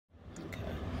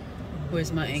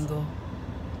Where's my angle?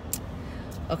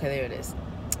 Okay, there it is.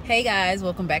 Hey guys,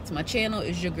 welcome back to my channel.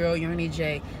 It's your girl Yarny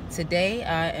J. Today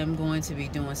I am going to be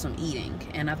doing some eating,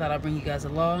 and I thought I'd bring you guys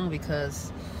along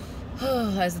because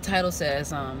as the title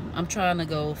says, I'm trying to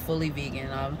go fully vegan.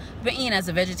 I've been eating as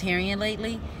a vegetarian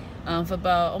lately for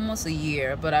about almost a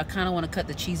year, but I kind of want to cut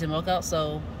the cheese and milk out,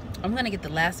 so I'm gonna get the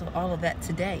last of all of that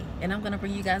today, and I'm gonna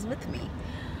bring you guys with me.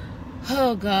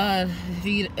 Oh God, if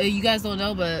you guys don't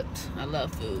know, but I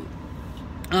love food.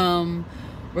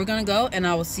 We're gonna go, and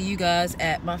I will see you guys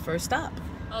at my first stop.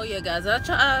 Oh yeah, guys, I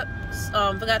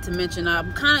forgot to mention,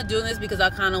 I'm kind of doing this because I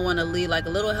kind of want to lead like a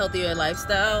little healthier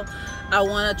lifestyle. I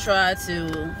want to try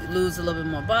to lose a little bit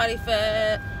more body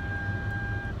fat.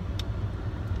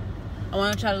 I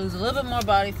want to try to lose a little bit more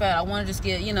body fat. I want to just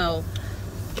get, you know,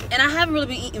 and I haven't really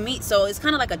been eating meat, so it's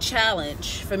kind of like a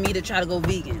challenge for me to try to go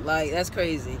vegan. Like, that's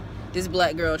crazy. This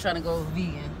black girl trying to go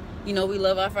vegan. You know, we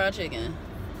love our fried chicken.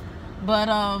 But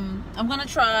I'm gonna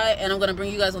try, and I'm gonna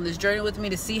bring you guys on this journey with me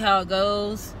to see how it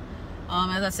goes.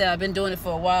 As I said, I've been doing it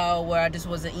for a while where I just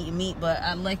wasn't eating meat, but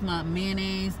I like my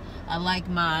mayonnaise. I like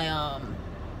my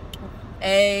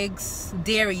eggs.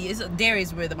 Dairy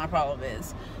is where my problem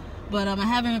is. But I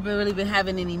haven't really been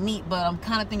having any meat, but I'm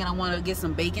kind of thinking I want to get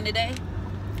some bacon today.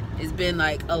 It's been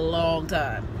like a long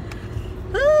time.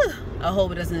 I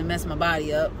hope it doesn't mess my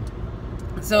body up.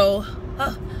 So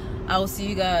I will see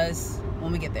you guys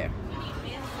when we get there.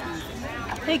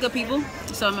 Hey good people,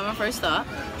 so I'm at my first stop,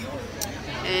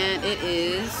 and it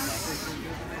is,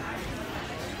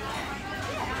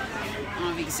 I don't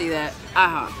know if you can see that,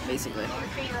 IHOP basically.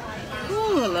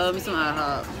 Ooh, I love me some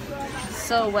IHOP.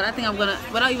 So what I think I'm gonna,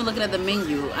 without even looking at the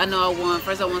menu, I know I want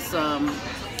some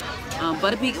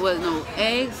butter pecan, well no,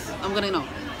 eggs, I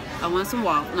want some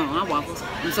waffles, no not waffles,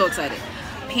 I'm so excited.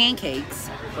 Pancakes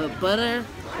with butter,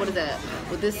 what is that,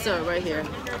 with this syrup right here.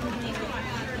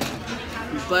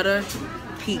 Butter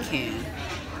pecan.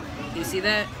 You see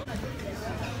that?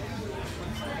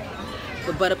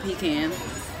 The butter pecan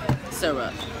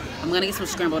syrup. I'm gonna get some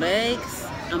scrambled eggs.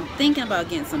 I'm thinking about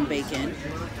getting some bacon,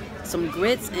 some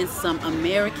grits, and some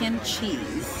American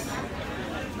cheese.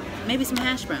 Maybe some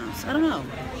hash browns. I don't know.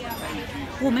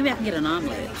 Well, maybe I can get an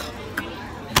omelet.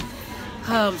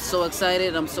 I'm so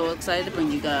excited. I'm so excited to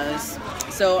bring you guys.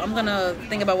 So I'm gonna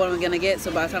think about what I'm gonna get.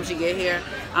 So by the time she get here,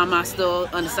 I'm not still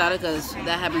undecided because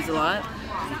that happens a lot.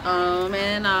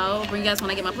 And I'll bring you guys when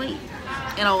I get my plate.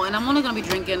 And I'm only gonna be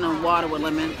drinking water with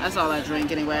lemon. That's all I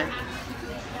drink anyway.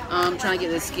 I'm trying to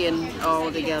get this skin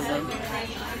all together.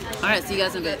 All right, see you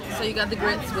guys in a bit. So you got the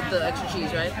grits with the extra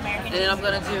cheese, right? And then I'm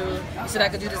gonna do, you said I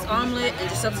could do this omelet and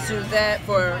just substitute that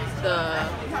for the,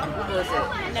 what was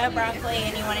it? No broccoli,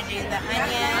 and you want to do the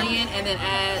onion. And then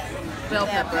add bell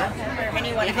pepper. And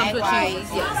you want to egg whites. cheese.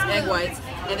 Yes, egg whites.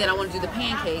 And then I want to do the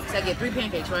pancakes. I get 3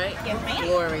 pancakes, right? Yes, ma'am.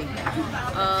 Glory. We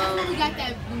got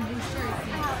that shirt.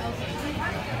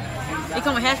 They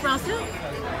come with hash browns too?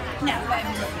 No,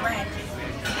 bread.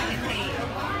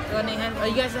 Are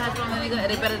you guys hash browns any good? Are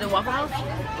they better than Waffle House?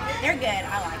 They're good.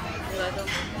 I like them. You like them?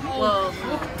 Well,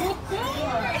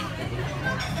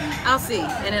 I'll see.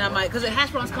 And then I might, because the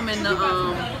hash browns come in the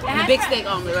big steak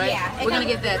omelet, right? Yeah. We're gonna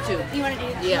get that too. You want to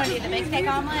do the big steak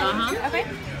omelet? Okay.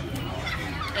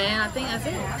 And I think that's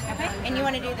it. Okay. And you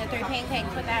want to do the 3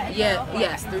 pancakes with that as Yeah. well?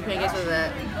 Yes, 3 pancakes with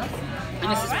that. And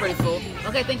this is pretty full.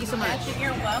 Okay, thank you so much.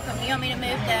 You're welcome. You want me to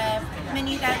move the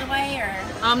menus out of the way, or?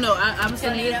 No, I'm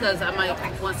still need it because I might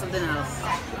want something else.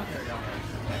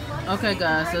 Okay,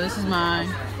 guys, so this is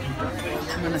mine.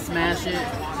 I'm gonna smash it.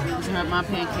 These are my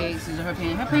pancakes. These are her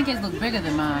pancakes. Her pancakes look bigger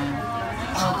than mine.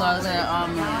 Oh God, look at that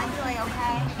omelet.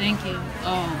 Thank you.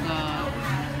 Oh God.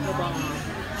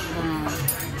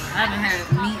 I haven't had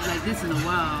meat like this in a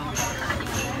while.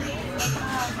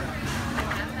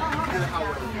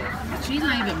 The cheese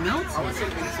not even melted.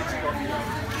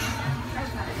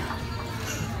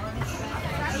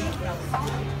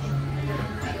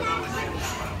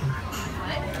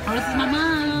 Oh, this is my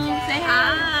mom. Say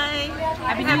hi.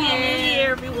 Happy New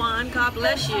Year, everyone. God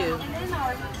bless you.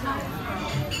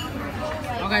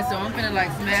 Okay, so I'm gonna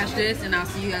like smash this, and I'll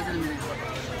see you guys in a minute.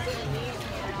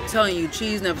 I'm telling you,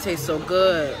 cheese never tastes so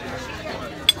good.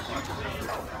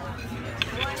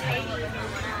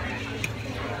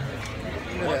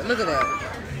 Look at that.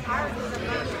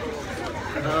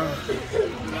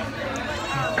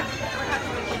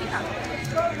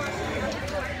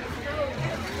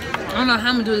 I don't know how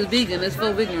I'm gonna do this vegan. It's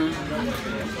full vegan.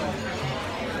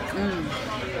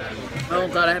 Oh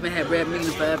God, I haven't had red meat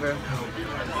in forever.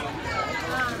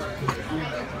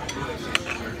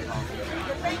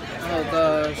 Oh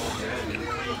gosh.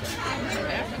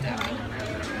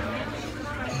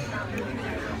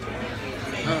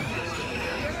 Oh.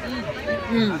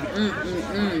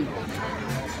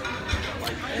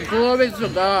 Glory to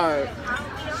God.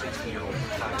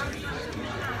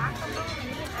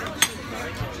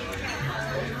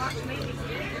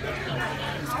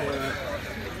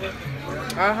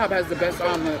 IHOP has the best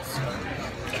omelets.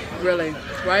 Really,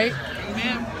 right?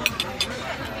 Yeah.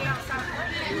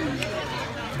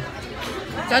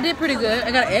 So I did pretty good.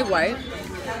 I got an egg white.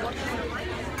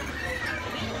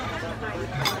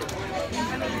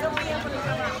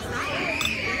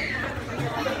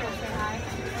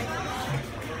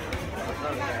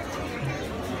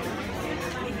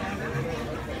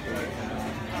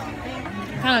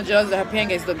 Kind of jealous that her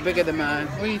pancakes look bigger than mine.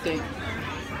 What do you think?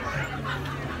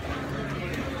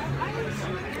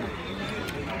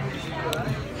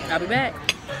 I'll be back.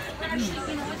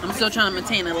 I'm still trying to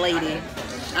maintain a lady.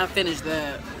 I finished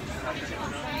that.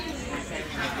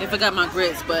 I forgot my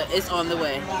grits, but it's on the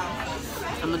way.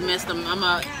 I'm gonna mess them. I'm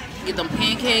gonna get them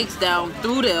pancakes down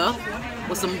through there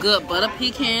with some good butter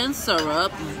pecan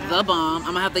syrup, the bomb.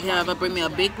 I'm gonna have to have her bring me a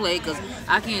big plate because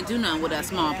I can't do nothing with that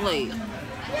small plate.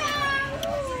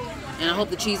 And I hope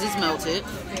the cheese is melted.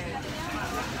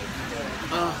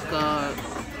 Oh God,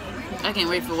 I can't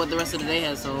wait for what the rest of the day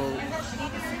has to hold.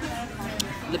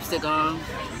 Lipstick on.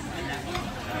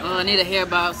 Oh, I need a hair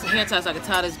tie so I can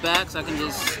tie this back so I can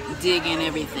just dig in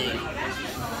everything.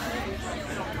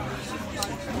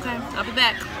 Okay, I'll be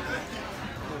back.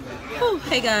 Whew,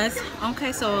 hey guys.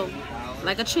 Okay, so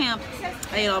like a champ,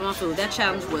 I ate all my food. That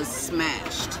challenge was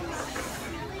smashed.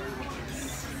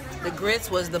 The grits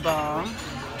was the bomb.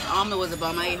 The omelet was the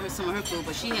bomb. I ate her some of her food,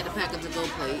 but she had to pack a to-go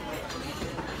plate.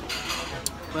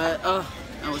 But oh,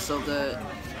 that was so good.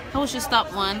 I wish you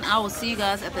stopped one. I will see you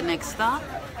guys at the next stop.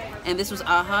 And this was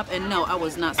IHOP. And no, I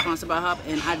was not sponsored by IHOP.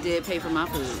 And I did pay for my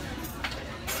food.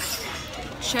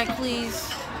 Check,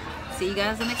 please. See you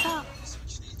guys at the next stop.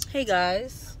 Hey,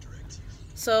 guys.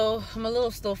 So, I'm a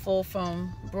little still full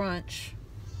from brunch.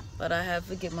 But I have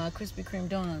to get my Krispy Kreme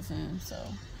donuts in. So,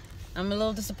 I'm a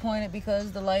little disappointed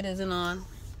because the light isn't on.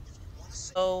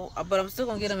 So, but I'm still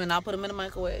going to get them and I'll put them in the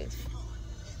microwave.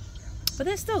 But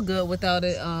they're still good without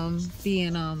it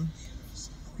being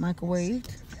microwaved.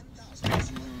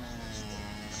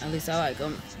 At least I like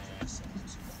them.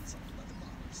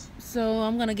 So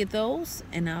I'm gonna get those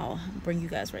and I'll bring you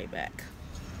guys right back.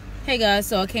 Hey guys,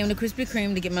 so I came to Krispy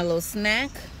Kreme to get my little snack.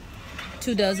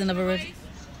 2 dozens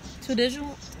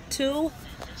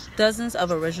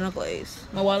of original glaze.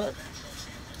 My wallet.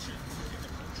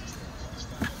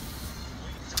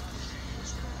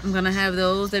 I'm gonna have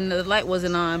those, and the light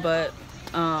wasn't on, but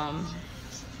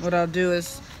what I'll do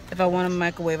is if I want a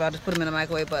microwave, I'll just put them in a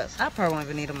microwave, but I probably won't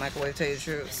even need a microwave, to tell you the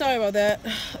truth. Sorry about that.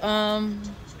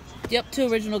 Yep,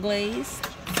 2 original glaze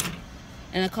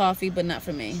and a coffee, but not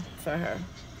for me, for her.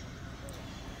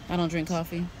 I don't drink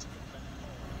coffee.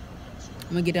 I'm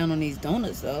gonna get down on these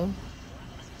donuts though.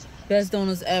 Best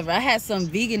donuts ever. I had some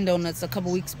vegan donuts a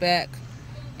couple weeks back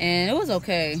and it was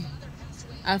okay.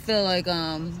 I feel like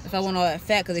if I want all that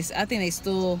fat, because I think they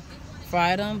still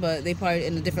fried them, but they probably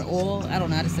in a different oil. I don't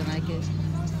know. I just didn't like it.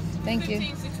 Thank you.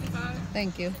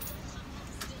 Thank you.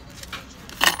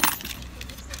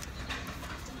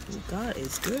 Ooh, God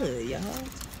is good, y'all.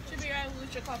 Should be right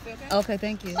with your coffee, okay? Okay,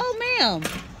 thank you. Oh, ma'am.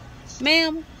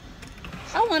 Ma'am,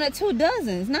 I wanted 2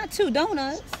 dozens, not 2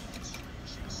 donuts.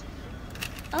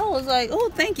 I was like,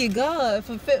 oh, thank you, God,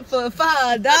 for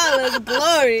 $5.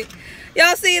 Glory.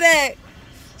 Y'all see that?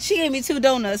 She gave me 2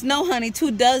 donuts. No, honey,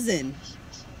 2 dozen.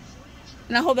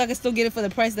 And I hope I can still get it for the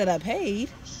price that I paid.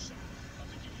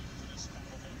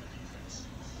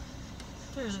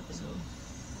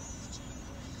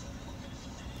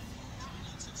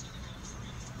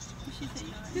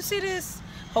 You see this?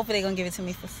 Hopefully they're going to give it to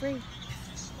me for free.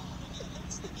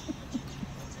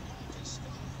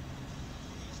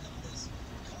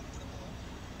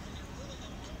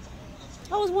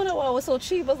 I was wondering why it was so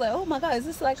cheap. I was like, oh my God, is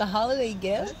this like a holiday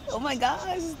gift? Oh my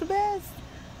God, this is the best.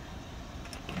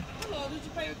 Hello, did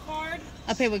you pay with card?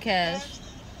 I paid with cash.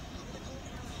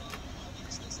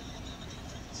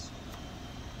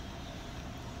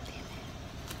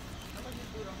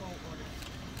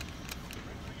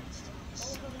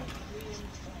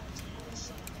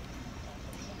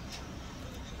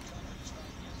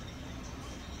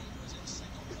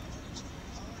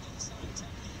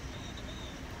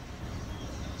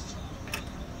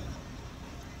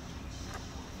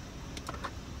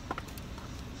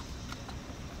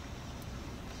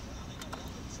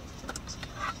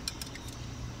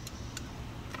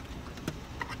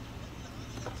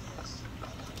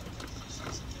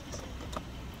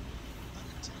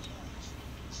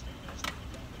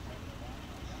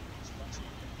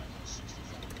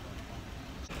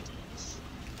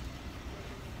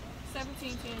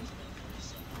 17.10.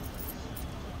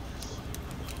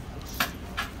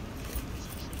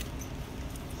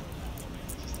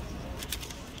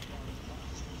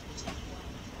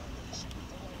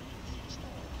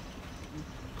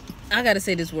 I gotta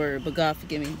say this word, but God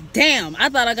forgive me. Damn, I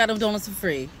thought I got them donuts for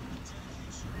free.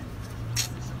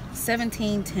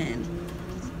 17.10.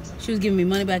 She was giving me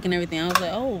money back and everything. I was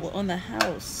like, oh, on the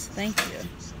house. Thank you.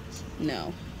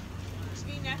 No.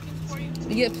 Any napkins for you?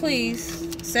 Yeah,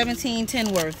 please.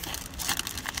 17.10 worth.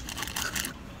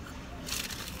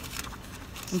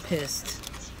 I'm pissed.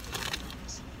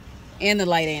 And the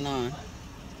light ain't on.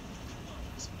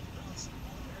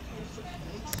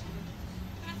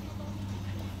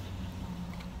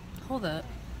 Hold up.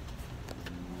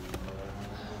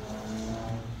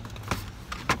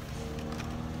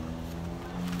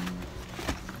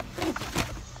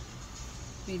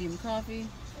 Medium coffee. Have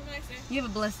a nice day. You have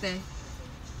a blessed day.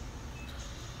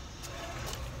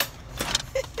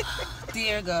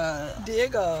 Dear God. Dear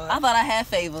God. I thought I had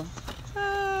favor.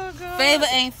 Oh, God. Favor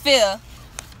ain't fear.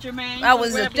 Jermaine. That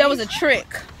was a trick.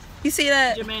 You see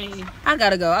that? Jermaine. I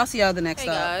gotta go. I'll see y'all the next Hey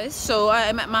stop. guys, So I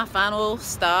am at my final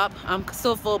stop. I'm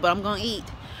still full, but I'm gonna eat.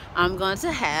 I'm going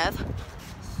to have,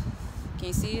 can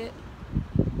you see it?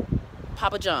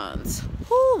 Papa John's.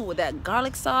 Woo, with that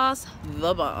garlic sauce,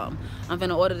 the bomb. I'm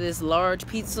gonna order this large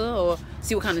pizza or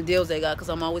see what kind of deals they got, because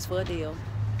I'm always for a deal.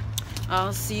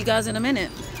 I'll see you guys in a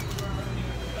minute.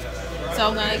 So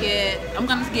I'm gonna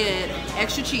get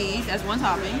extra cheese as one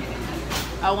topping.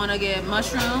 I wanna get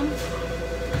mushroom,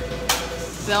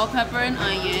 bell pepper and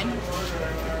onion,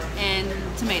 and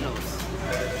tomatoes.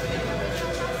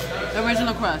 The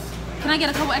original crust. Can I get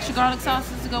a couple extra garlic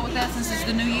sauces to go with that since it's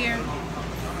the new year?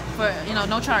 For, you know,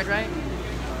 no charge, right?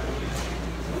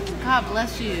 God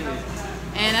bless you.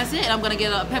 And that's it. I'm gonna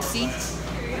get a Pepsi.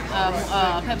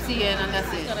 Pepsi and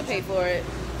that's it. I'm gonna pay for it.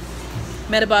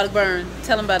 Metabolic Burn.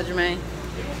 Tell him about it, Jermaine.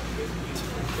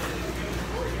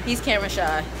 He's camera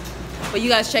shy. But you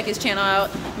guys check his channel out.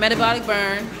 Metabolic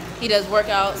Burn. He does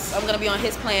workouts. I'm gonna be on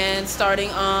his plan starting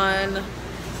on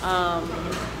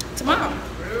tomorrow.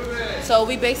 So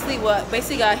we basically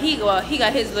got he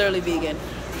got his literally vegan.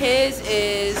 His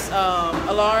is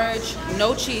a large,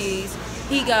 no cheese.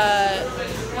 He got,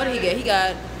 what did he get? He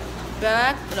got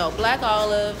black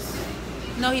olives.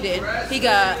 No, he didn't. He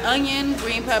got onion,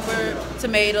 green pepper,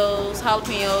 tomatoes,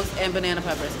 jalapenos, and banana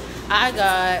peppers. I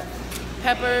got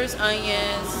peppers,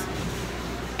 onions,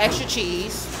 extra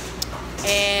cheese,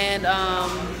 and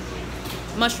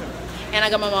mushroom. And I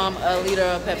got my mom a liter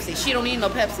of Pepsi. She don't need no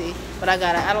Pepsi, but I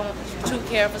got it. I don't too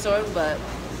care for sort, but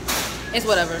it's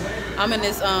whatever. I'm in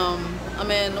this, what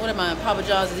am I, Papa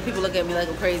John's. These people look at me like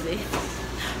I'm crazy.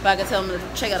 But I can tell them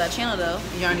to check out our channel though,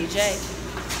 Yarny J.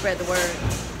 Spread the word.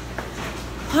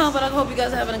 But I hope you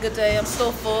guys are having a good day. I'm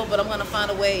still full, but I'm gonna find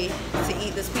a way to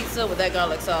eat this pizza with that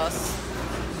garlic sauce.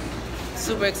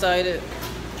 Super excited.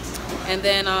 And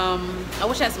then I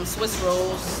wish I had some Swiss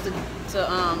rolls to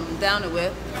down it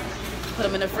with. Put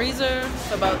them in the freezer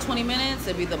for about 20 minutes.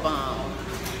 It'd be the bomb.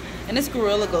 And this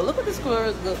Gorilla Glue. Look what this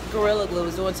Gorilla Glue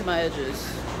is doing to my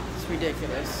edges. It's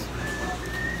ridiculous.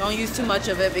 Don't use too much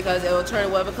of it because it will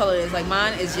turn whatever color it is. Like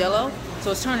mine is yellow, so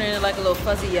it's turning into like a little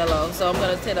fuzzy yellow. So I'm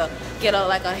gonna get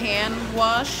like a hand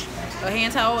wash, a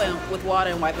hand towel, and with water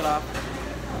and wipe it off.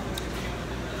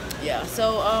 Yeah.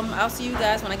 So I'll see you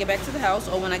guys when I get back to the house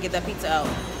or when I get that pizza out.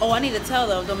 Oh, I need to tell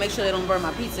them to make sure they don't burn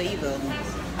my pizza either.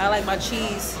 I like my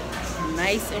cheese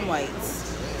nice and white.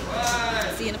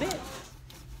 See you in a bit.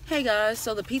 Hey guys,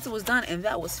 so the pizza was done and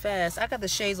that was fast. I got the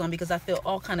shades on because I feel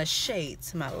all kind of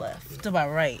shades to my left, to my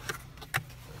right.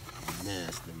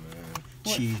 Nasty, man.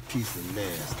 What? Cheese pizza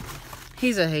nasty.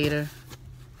 He's a hater.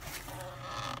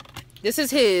 This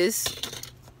is his.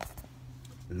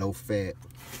 Low fat.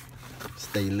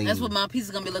 Stay lean. That's what my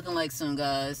pizza's gonna be looking like soon,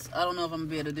 guys. I don't know if I'm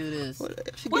gonna be able to do this. What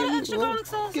extra garlic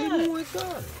sauce Give me one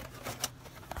garlic.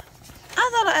 I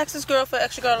thought I asked this girl for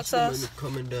extra garlic sauce.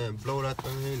 Coming down, blow that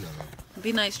thing out.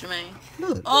 Be nice, Jermaine.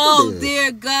 Look oh,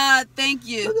 dear God. Thank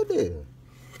you. Look at that.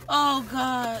 Oh,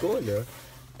 God. Go in there.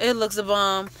 It looks a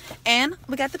bomb. And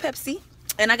we got the Pepsi.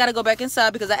 And I got to go back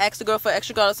inside because I asked the girl for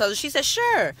extra garlic sauce. She said,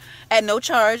 sure. At no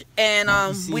charge. And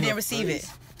we didn't receive it.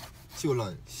 She was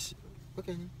like,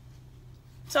 okay.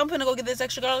 So I'm going to go get this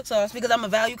extra garlic sauce because I'm a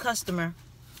value customer.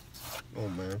 Oh,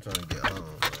 man. I'm trying to get home.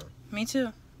 Me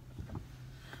too.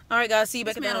 All right, guys, see you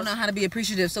back at the house. I don't know how to be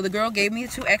appreciative. So the girl gave me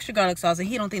 2 extra garlic sauce, and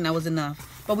he don't think that was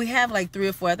enough. But we have like 3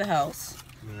 or 4 at the house.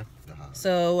 Yeah,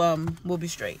 so we'll be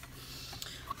straight.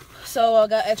 So I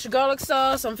got extra garlic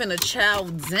sauce. I'm finna chow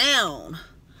down.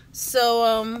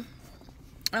 So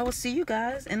I will see you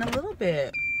guys in a little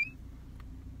bit.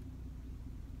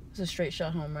 It's a straight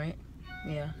shot home, right?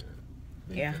 Yeah.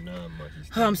 Yeah. Not much.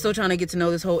 I'm still trying to get to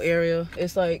know this whole area.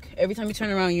 It's like every time you turn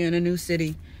around, you're in a new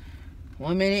city.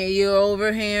 One minute you're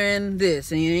over here in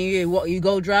this, and you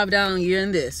go drive down, you're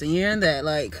in this, and you're in that.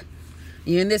 Like,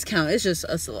 you're in this count. It's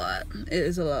a lot. It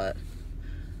is a lot.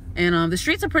 And the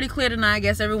streets are pretty clear tonight. I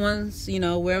guess everyone's, you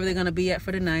know, wherever they're gonna be at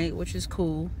for the night, which is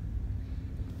cool.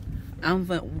 I'm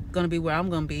gonna be where I'm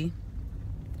gonna be.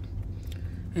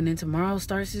 And then tomorrow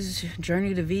starts this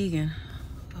journey to vegan.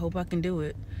 I hope I can do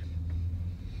it.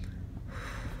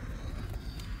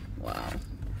 Wow.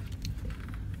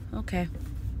 Okay.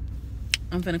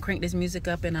 I'm gonna crank this music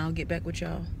up and I'll get back with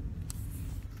y'all.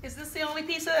 Is this the only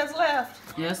pizza that's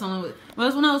left? Yeah, that's only.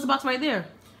 Well, no, it's a box right there.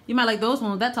 You might like those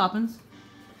ones with that toppings.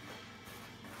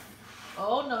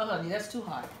 Oh no, honey, that's too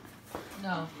hot.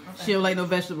 No. Okay. She don't like no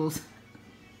vegetables.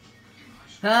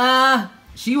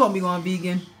 She won't be going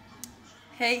vegan.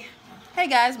 Hey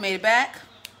guys, made it back.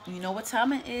 You know what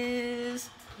time it is?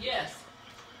 Yes.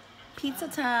 Pizza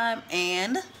time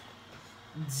and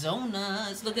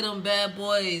donuts. Look at them bad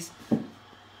boys.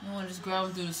 You want to just grab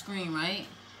them through the screen, right?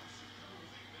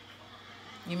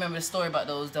 You remember the story about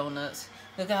those donuts?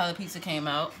 Look at how the pizza came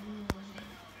out.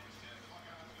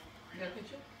 You got a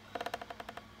picture?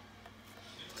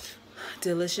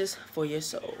 Delicious for your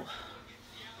soul.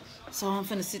 So I'm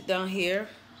finna sit down here.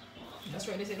 That's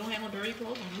right. They say don't have no dirty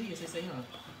clothes on Leah's. They say, huh?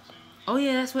 Oh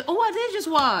yeah, that's what. Oh, I did just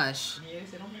wash. Yeah, they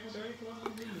say don't have no dirty clothes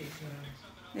on Leah's.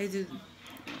 They did.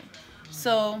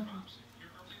 So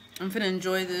I'm finna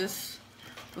enjoy this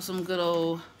with some good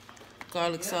old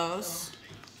garlic sauce.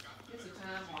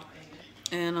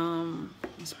 And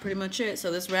that's pretty much it.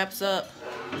 So this wraps up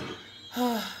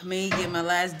me getting my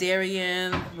last dairy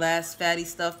in, last fatty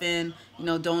stuff in, you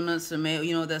know, donuts and mayo,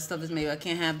 you know, that stuff is maybe I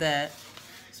can't have that.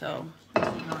 So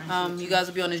you guys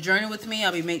will be on this journey with me.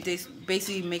 I'll be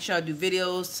basically make sure I do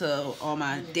videos to all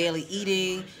my daily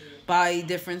eating, body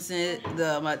differences,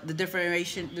 how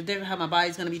my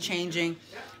body's gonna be changing,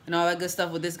 and all that good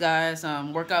stuff with this guy's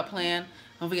workout plan.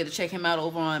 Don't forget to check him out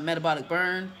over on Metabolic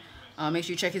Burn. Make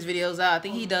sure you check his videos out. I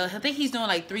think he's doing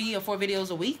like 3 or 4 videos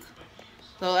a week.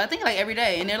 So I think like every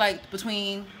day, and they're like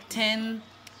between 10.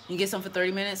 You get some for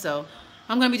 30 minutes. So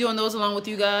I'm gonna be doing those along with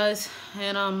you guys.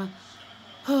 And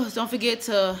don't forget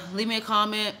to leave me a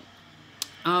comment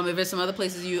if there's some other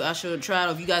places I should try,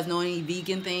 or if you guys know any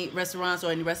vegan restaurants or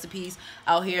any recipes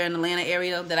out here in the Atlanta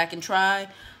area that I can try.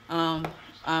 I'm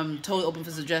totally open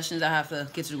for suggestions. I have to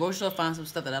get to the grocery store, find some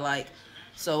stuff that I like.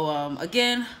 So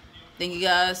again, thank you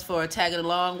guys for tagging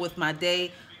along with my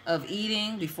day of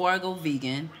eating before I go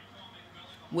vegan.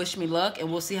 Wish me luck,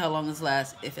 and we'll see how long this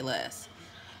lasts, if it lasts.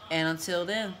 And until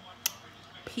then,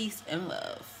 peace and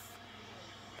love.